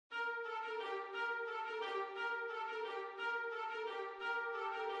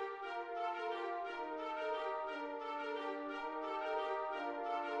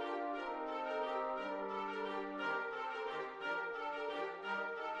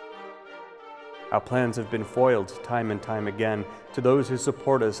Our plans have been foiled time and time again. To those who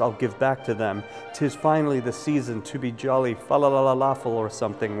support us, I'll give back to them. 'Tis finally the season to be jolly, fa-la-la-la-lawful or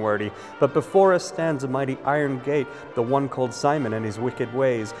something wordy. But before us stands a mighty iron gate, the one called Simon and his wicked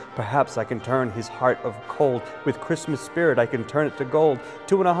ways. Perhaps I can turn his heart of cold. With Christmas spirit I can turn it to gold.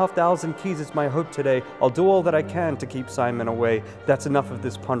 2,500 keys is my hope today. I'll do all that I can to keep Simon away. That's enough of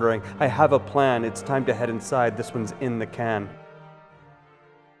this pondering. I have a plan. It's time to head inside. This one's in the can.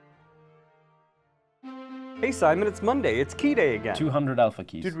 Hey Simon, it's Monday. It's key day again. 200 alpha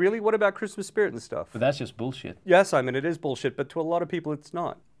keys. Dude, really? What about Christmas spirit and stuff? But that's just bullshit. Yeah, Simon, it is bullshit, but to a lot of people it's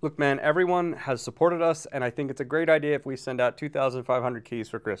not. Look, man, everyone has supported us, and I think it's a great idea if we send out 2,500 keys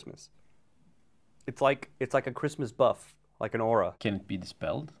for Christmas. It's like a Christmas buff, like an aura. Can it be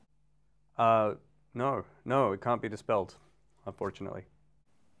dispelled? No, it can't be dispelled, unfortunately.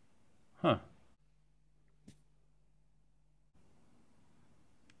 Huh.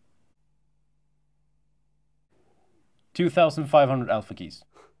 $2,500 alpha keys.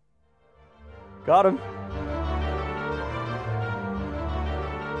 Got him.